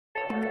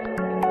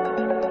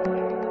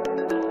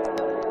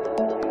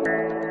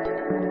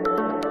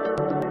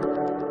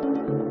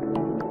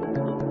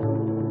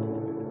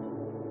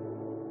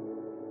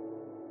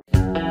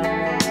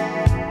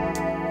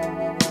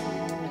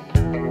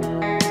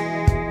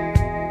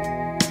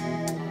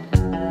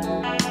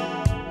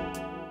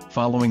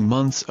Following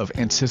months of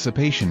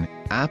anticipation,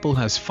 Apple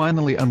has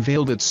finally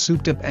unveiled its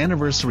souped-up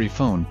anniversary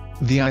phone,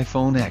 the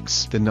iPhone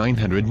X. The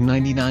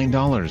 $999,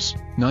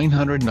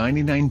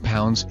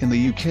 £999 in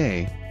the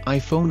UK,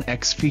 iPhone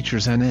X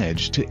features an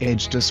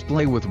edge-to-edge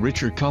display with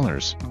richer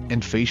colors,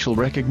 and facial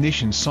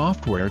recognition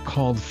software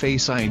called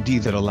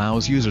FaceID that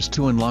allows users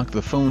to unlock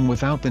the phone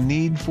without the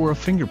need for a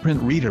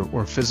fingerprint reader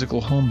or physical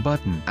home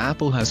button.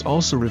 Apple has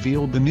also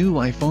revealed the new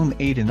iPhone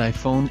 8 and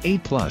iPhone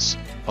 8 Plus,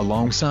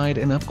 alongside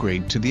an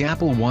upgrade to the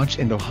Apple Watch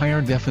and a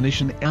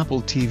higher-definition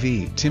Apple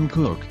TV. Tim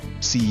Cook,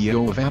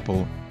 CEO of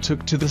Apple,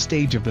 took to the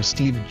stage of the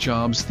Steve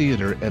Jobs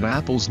Theater at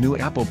Apple's new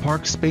Apple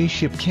Park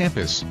Spaceship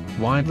Campus,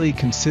 widely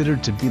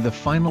considered to be the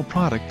final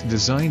product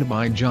designed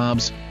by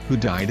Jobs, who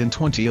died in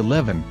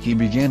 2011. He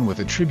began with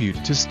a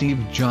tribute to Steve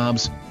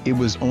Jobs. "It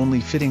was only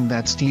fitting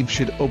that Steve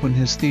should open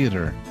his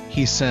theater,"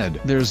 he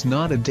said. "There's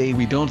not a day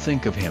we don't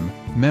think of him.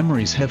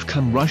 Memories have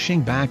come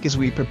rushing back as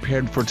we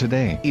prepared for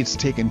today. It's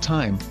taken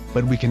time,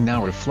 but we can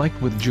now reflect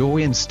with joy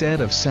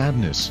instead of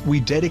sadness. We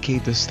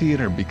dedicate this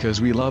theater because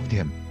we loved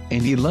him,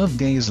 and he loved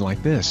days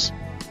like this."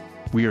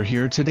 We are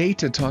here today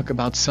to talk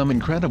about some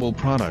incredible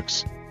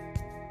products.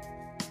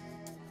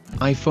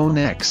 iPhone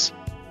X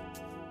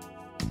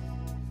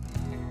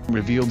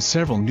revealed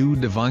several new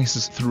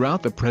devices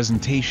throughout the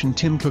presentation.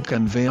 Tim Cook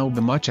unveiled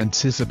the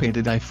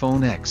much-anticipated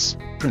iPhone X,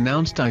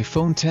 pronounced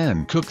iPhone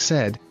X. Cook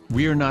said,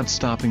 "We're not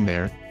stopping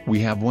there, we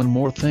have one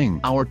more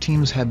thing. Our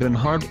teams have been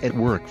hard at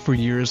work for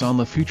years on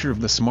the future of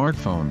the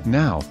smartphone.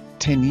 Now,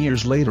 10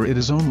 years later, it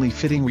is only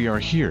fitting we are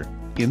here,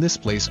 in this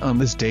place on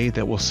this day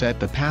that will set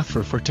the path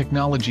for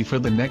technology for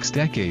the next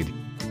decade."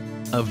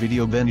 A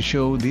video then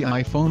showed the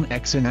iPhone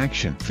X in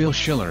action. Phil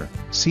Schiller,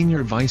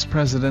 Senior Vice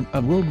President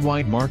of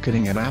Worldwide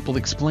Marketing at Apple,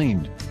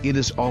 explained, "It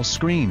is all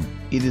screen,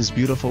 it is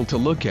beautiful to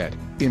look at,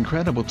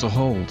 incredible to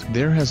hold.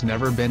 There has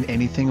never been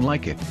anything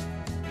like it."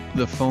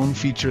 The phone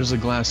features a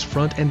glass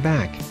front and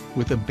back,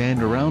 with a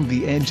band around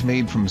the edge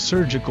made from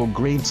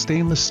surgical-grade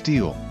stainless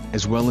steel,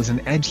 as well as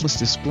an edgeless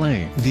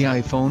display. The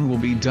iPhone will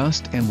be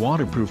dust and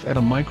waterproof at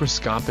a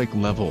microscopic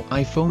level.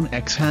 iPhone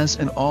X has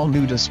an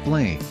all-new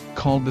display,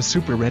 called the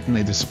Super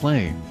Retina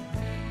display.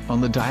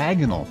 On the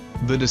diagonal,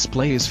 the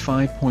display is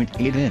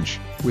 5.8-inch,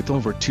 with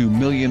over 2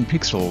 million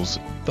pixels,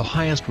 the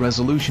highest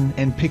resolution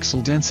and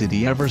pixel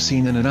density ever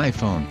seen in an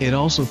iPhone. It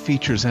also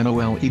features an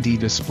OLED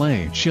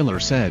display. Schiller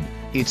said,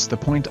 "It's the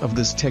point of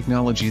this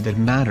technology that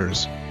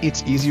matters.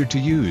 It's easier to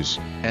use,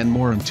 and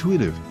more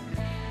intuitive."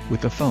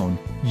 With the phone,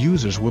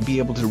 users will be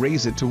able to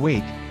raise it to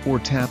wake, or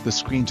tap the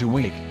screen to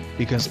wake,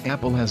 because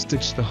Apple has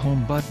ditched the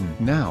home button.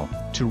 Now,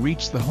 to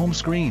reach the home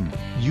screen,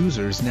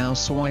 users now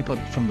swipe up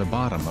from the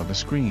bottom of the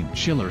screen.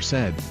 Schiller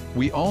said,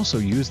 "We also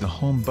use the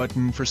home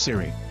button for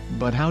Siri,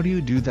 but how do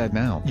you do that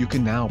now? You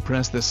can now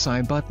press the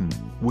side button,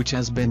 which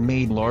has been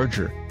made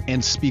larger,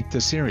 and speak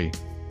to Siri."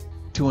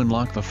 To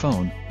unlock the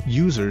phone,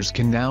 users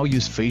can now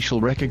use facial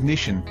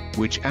recognition,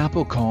 which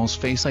Apple calls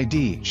Face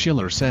ID.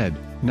 Schiller said,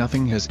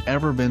 "Nothing has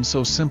ever been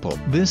so simple.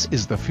 This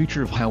is the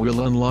future of how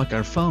we'll unlock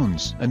our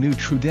phones." A new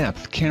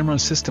true-depth camera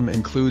system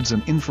includes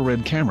an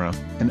infrared camera,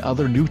 and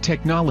other new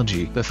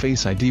technology. The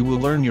Face ID will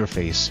learn your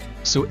face,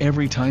 so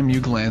every time you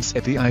glance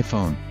at the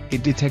iPhone,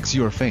 it detects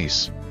your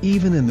face,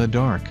 even in the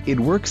dark. It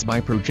works by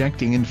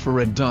projecting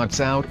infrared dots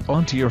out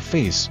onto your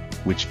face,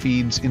 which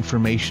feeds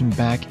information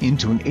back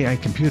into an AI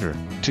computer,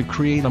 to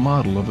create a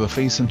model of the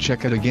face and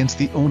check it against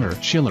the owner.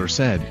 Schiller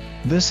said,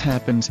 "This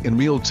happens in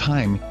real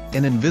time,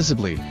 and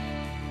invisibly."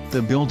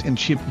 The built-in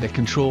chip that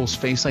controls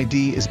Face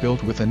ID is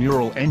built with a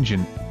neural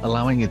engine,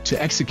 allowing it to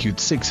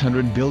execute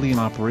 600 billion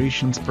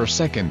operations per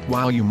second.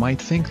 While you might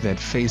think that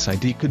Face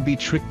ID could be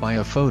tricked by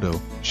a photo,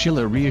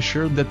 Schiller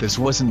reassured that this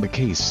wasn't the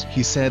case.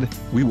 He said,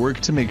 "We work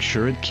to make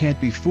sure it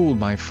can't be fooled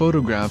by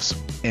photographs,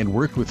 and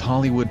worked with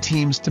Hollywood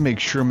teams to make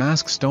sure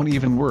masks don't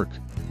even work."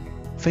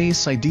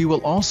 Face ID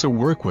will also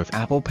work with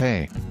Apple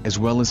Pay, as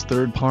well as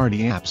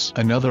third-party apps.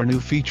 Another new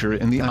feature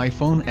in the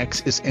iPhone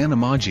X is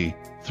Animoji,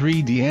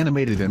 3D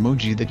animated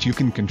emoji that you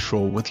can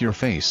control with your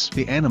face.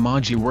 The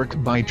Animoji work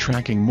by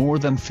tracking more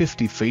than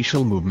 50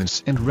 facial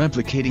movements and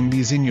replicating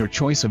these in your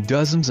choice of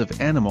dozens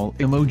of animal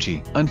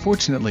emoji.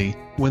 Unfortunately,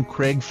 when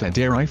Craig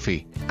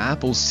Federighi,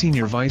 Apple's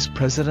Senior Vice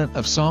President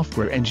of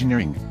Software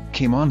Engineering,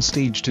 came on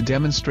stage to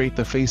demonstrate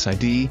the Face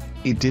ID,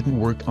 it didn't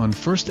work on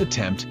first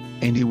attempt,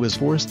 and he was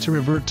forced to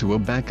revert to a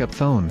backup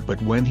phone.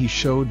 But when he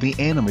showed the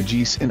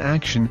Animojis in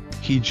action,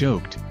 he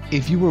joked,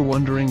 "If you were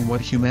wondering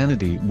what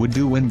humanity would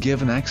do when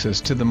given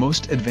access to the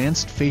most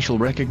advanced facial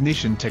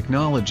recognition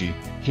technology,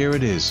 here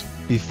it is."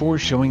 Before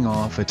showing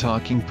off a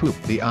talking poop,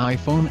 the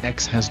iPhone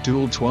X has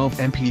dual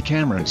 12MP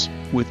cameras,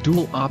 with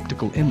dual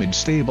optical image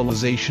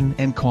stabilization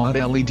and quad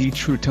LED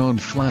true-tone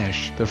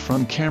flash. The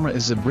front camera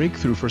is a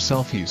breakthrough for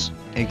selfies,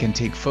 and can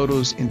take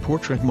photos in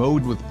portrait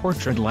mode with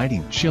portrait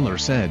lighting. Schiller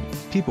said,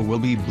 "People will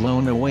be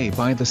blown away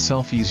by the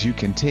selfies you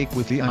can take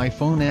with the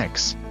iPhone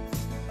X."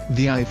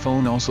 The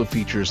iPhone also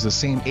features the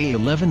same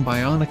A11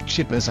 Bionic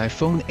chip as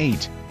iPhone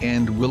 8,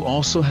 and will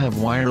also have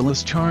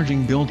wireless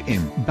charging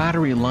built-in.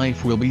 Battery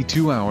life will be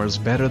 2 hours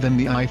better than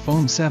the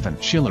iPhone 7,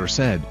 Schiller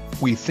said.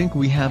 We think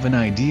we have an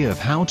idea of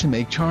how to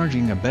make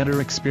charging a better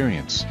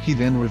experience. He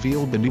then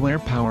revealed the new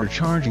AirPower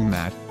charging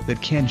mat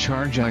that can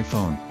charge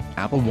iPhone,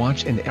 Apple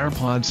Watch and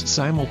AirPods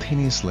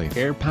simultaneously.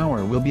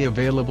 AirPower will be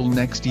available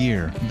next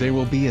year. There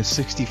will be a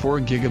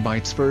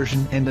 64GB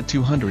version and a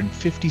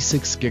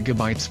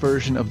 256GB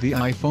version of the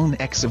iPhone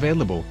X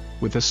available,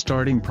 with a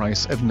starting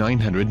price of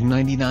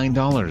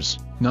 $999,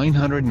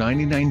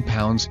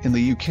 £999 in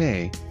the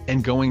UK,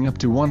 and going up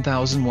to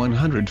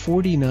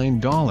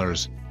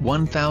 $1,149,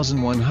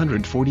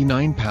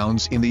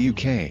 £1,149 in the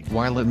UK.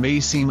 While it may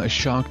seem a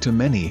shock to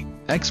many,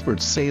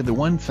 experts say the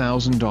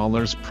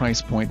 $1,000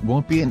 price point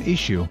won't be an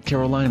issue.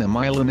 Carolina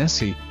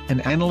Milanesi,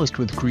 an analyst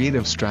with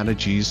creative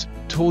strategies,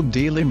 told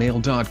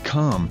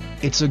DailyMail.com,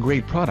 "It's a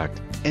great product,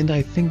 and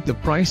I think the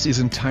price is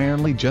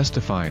entirely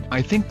justified.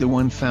 I think the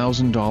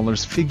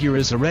 $1,000 figure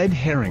is a red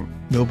herring.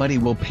 Nobody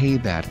will pay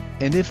that,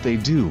 and if they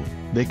do,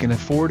 they can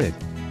afford it."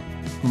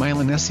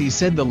 Milanesi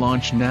said the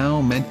launch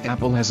now meant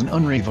Apple has an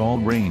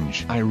unrivaled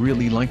range. "I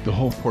really like the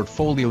whole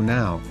portfolio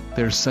now.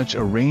 There's such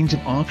a range of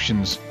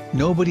options,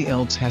 nobody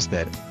else has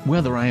that.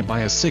 Whether I buy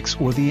a 6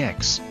 or the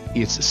X,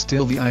 it's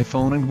still the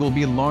iPhone and will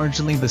be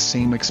largely the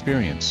same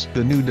experience."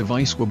 The new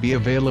device will be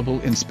available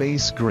in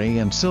space gray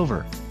and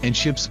silver, and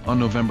ships on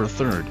November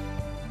 3rd.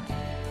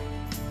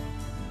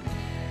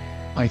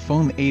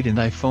 iPhone 8 and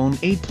iPhone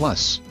 8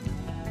 Plus.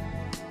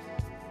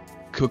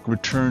 Cook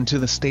returned to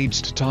the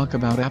stage to talk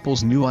about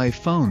Apple's new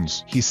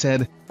iPhones. He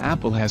said,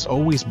 "Apple has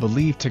always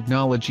believed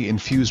technology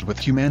infused with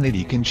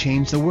humanity can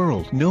change the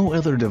world. No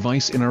other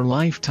device in our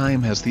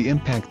lifetime has the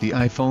impact the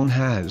iPhone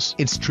has.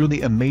 It's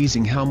truly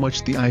amazing how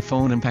much the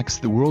iPhone impacts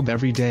the world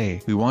every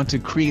day. We want to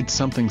create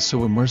something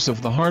so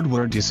immersive the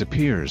hardware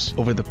disappears.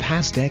 Over the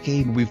past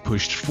decade we've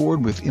pushed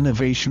forward with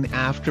innovation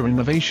after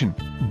innovation,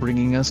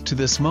 bringing us to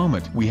this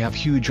moment. We have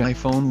huge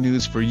iPhone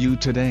news for you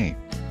today."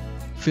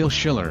 Phil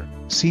Schiller,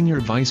 Senior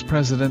Vice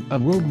President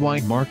of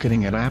Worldwide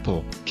Marketing at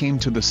Apple, came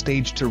to the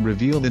stage to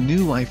reveal the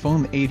new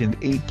iPhone 8 and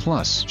 8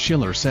 Plus.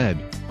 Schiller said,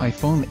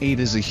 "iPhone 8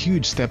 is a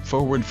huge step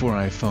forward for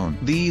iPhone.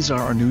 These are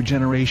our new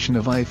generation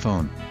of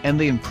iPhone, and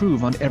they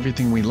improve on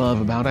everything we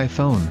love about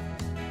iPhone.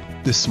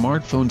 The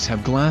smartphones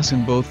have glass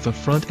in both the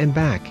front and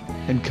back,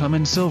 and come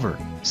in silver,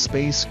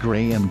 space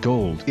gray and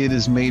gold. It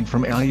is made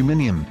from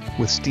aluminium,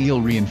 with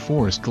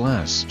steel-reinforced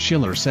glass,"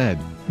 Schiller said.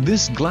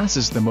 "This glass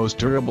is the most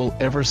durable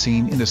ever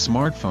seen in a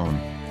smartphone."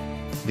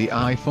 The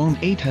iPhone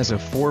 8 has a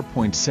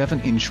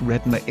 4.7-inch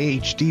Retina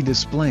HD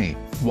display,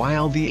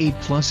 while the 8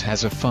 Plus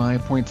has a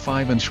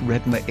 5.5-inch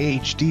Retina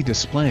HD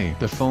display.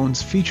 The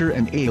phones feature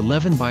an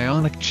A11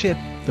 Bionic chip,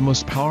 the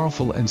most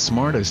powerful and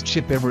smartest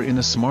chip ever in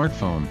a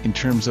smartphone. In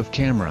terms of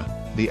camera,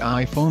 the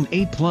iPhone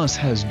 8 Plus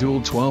has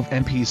dual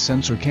 12MP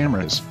sensor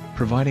cameras,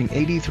 providing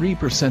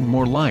 83%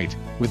 more light,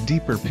 with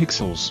deeper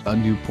pixels. A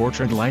new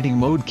portrait lighting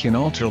mode can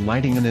alter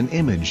lighting in an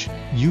image,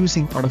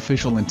 using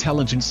artificial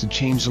intelligence to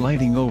change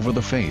lighting over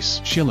the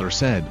face. Schiller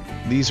said,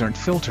 "These aren't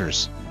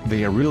filters,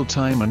 they are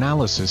real-time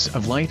analysis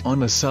of light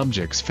on a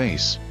subject's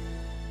face."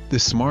 The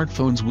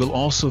smartphones will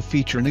also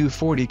feature new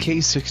 4K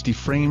 60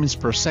 frames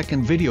per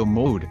second video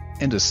mode,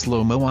 and a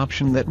slow-mo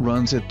option that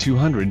runs at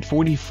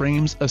 240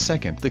 frames a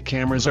second. The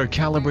cameras are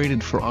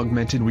calibrated for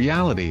augmented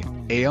reality,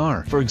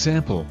 AR. For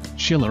example,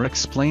 Schiller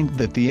explained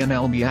that the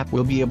MLB app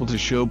will be able to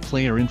show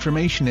player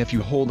information if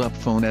you hold up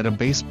phone at a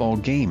baseball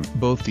game.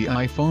 Both the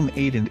iPhone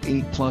 8 and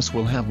 8 Plus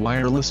will have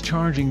wireless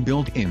charging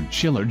built in.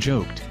 Schiller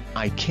joked,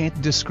 "I can't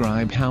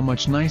describe how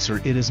much nicer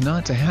it is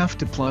not to have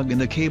to plug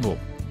in a cable."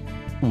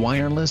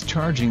 Wireless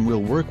charging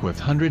will work with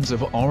hundreds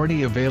of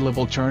already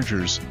available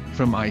chargers,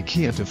 from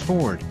IKEA to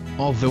Ford,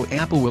 although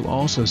Apple will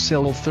also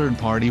sell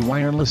third-party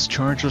wireless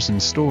chargers in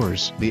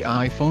stores. The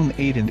iPhone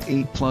 8 and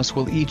 8 Plus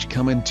will each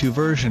come in two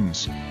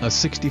versions, a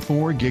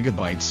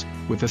 64GB,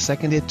 with a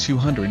second at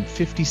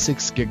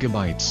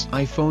 256GB.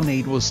 iPhone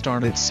 8 will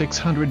start at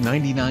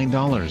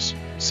 $699,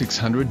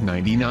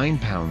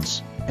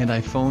 £699, and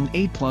iPhone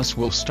 8 Plus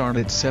will start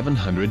at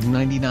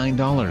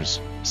 $799,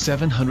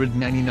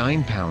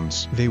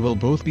 £799. They will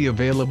both be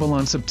available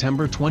on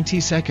September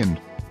 22nd.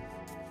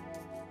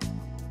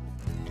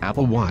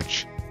 Apple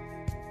Watch.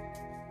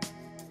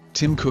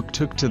 Tim Cook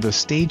took to the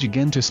stage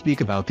again to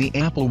speak about the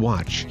Apple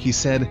Watch. He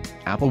said,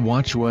 "Apple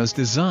Watch was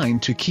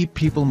designed to keep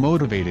people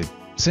motivated.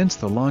 Since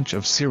the launch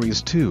of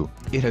Series 2,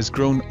 it has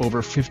grown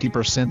over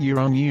 50%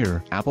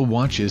 year-on-year. Apple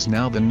Watch is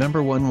now the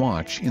 #1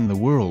 watch in the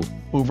world,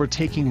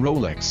 overtaking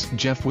Rolex."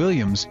 Jeff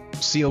Williams,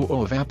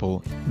 COO of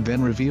Apple,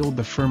 then revealed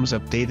the firm's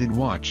updated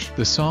watch.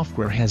 The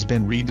software has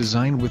been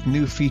redesigned with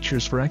new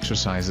features for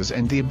exercises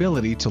and the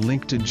ability to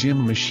link to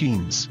gym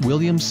machines.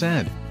 Williams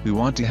said, "We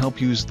want to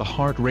help use the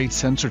heart rate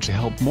sensor to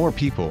help more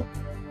people.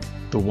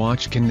 The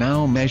watch can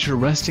now measure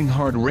resting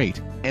heart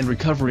rate and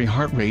recovery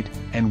heart rate,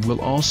 and will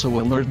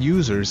also alert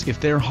users if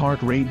their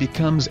heart rate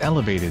becomes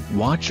elevated.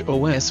 Watch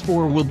OS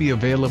 4 will be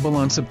available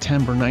on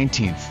September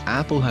 19th.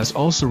 Apple has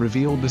also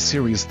revealed the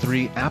Series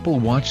 3 Apple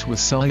Watch with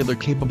cellular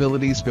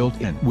capabilities built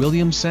in.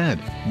 Williams said,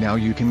 "Now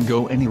you can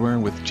go anywhere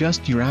with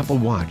just your Apple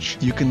Watch.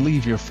 You can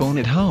leave your phone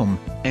at home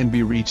and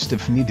be reached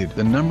if needed.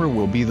 The number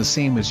will be the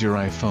same as your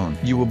iPhone.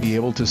 You will be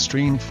able to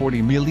stream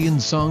 40 million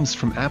songs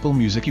from Apple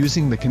Music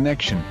using the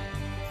connection."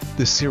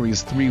 The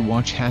Series 3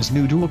 watch has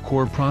new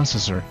dual-core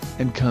processor,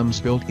 and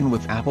comes built-in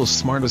with Apple's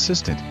Smart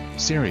Assistant,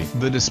 Siri.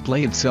 The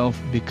display itself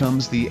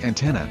becomes the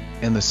antenna,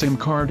 and the SIM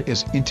card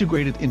is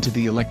integrated into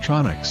the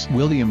electronics.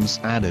 Williams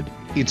added,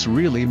 "It's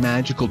really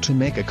magical to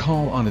make a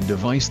call on a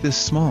device this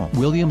small."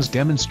 Williams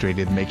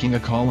demonstrated making a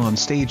call on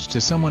stage to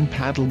someone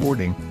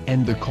paddleboarding,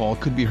 and the call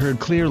could be heard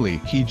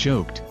clearly. He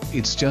joked,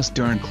 "It's just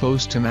darn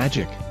close to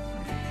magic."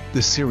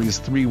 The Series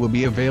 3 will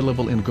be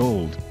available in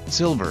gold,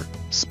 silver,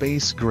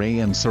 space gray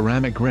and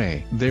ceramic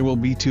gray. There will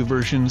be two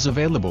versions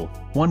available,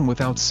 one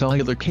without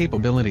cellular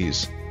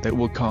capabilities, that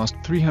will cost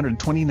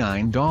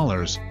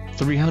 $329,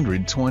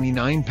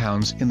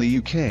 £329 in the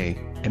UK,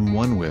 and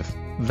one with,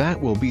 that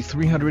will be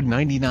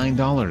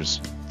 $399,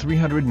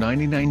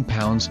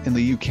 £399 in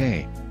the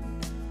UK.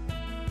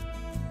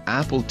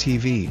 Apple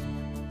TV.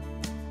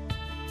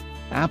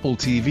 Apple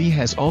TV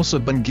has also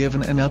been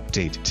given an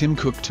update. Tim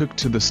Cook took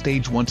to the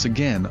stage once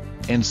again,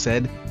 and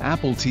said,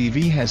 "Apple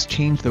TV has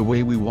changed the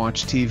way we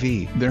watch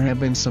TV. There have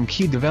been some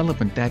key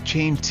development that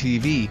changed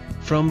TV,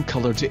 from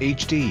color to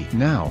HD.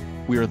 Now,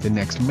 we're at the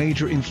next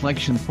major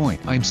inflection point.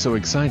 I'm so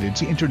excited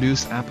to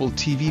introduce Apple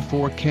TV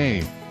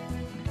 4K.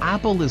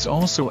 Apple is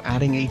also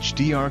adding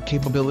HDR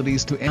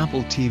capabilities to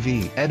Apple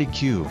TV." Eddie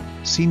Q,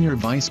 Senior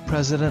Vice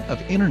President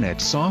of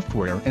Internet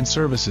Software and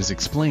Services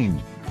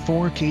explained,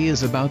 "4K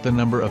is about the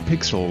number of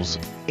pixels,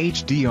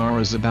 HDR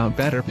is about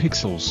better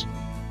pixels."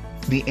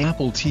 The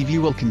Apple TV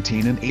will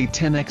contain an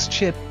A10X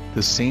chip,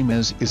 the same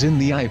as is in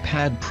the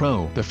iPad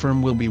Pro. The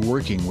firm will be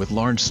working with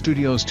large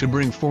studios to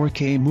bring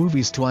 4K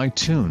movies to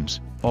iTunes,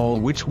 all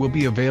which will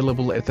be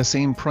available at the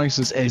same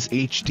prices as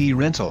HD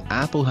rental.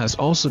 Apple has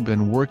also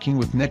been working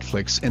with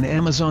Netflix and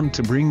Amazon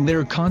to bring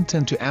their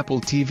content to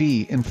Apple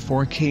TV in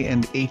 4K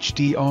and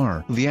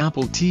HDR. The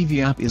Apple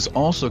TV app is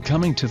also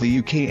coming to the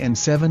UK and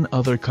 7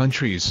 other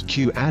countries.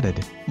 Q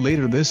added,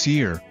 "Later this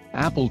year,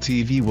 Apple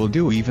TV will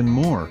do even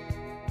more.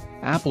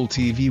 Apple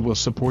TV will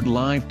support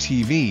live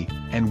TV,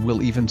 and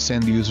will even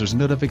send users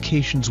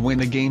notifications when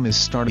a game is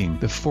starting."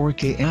 The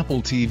 4K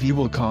Apple TV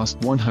will cost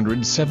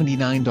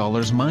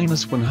 $179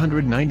 minus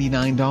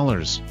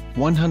 $199,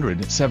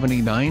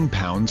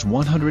 £179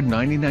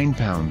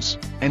 £199,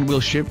 and will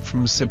ship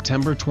from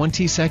September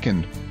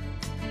 22.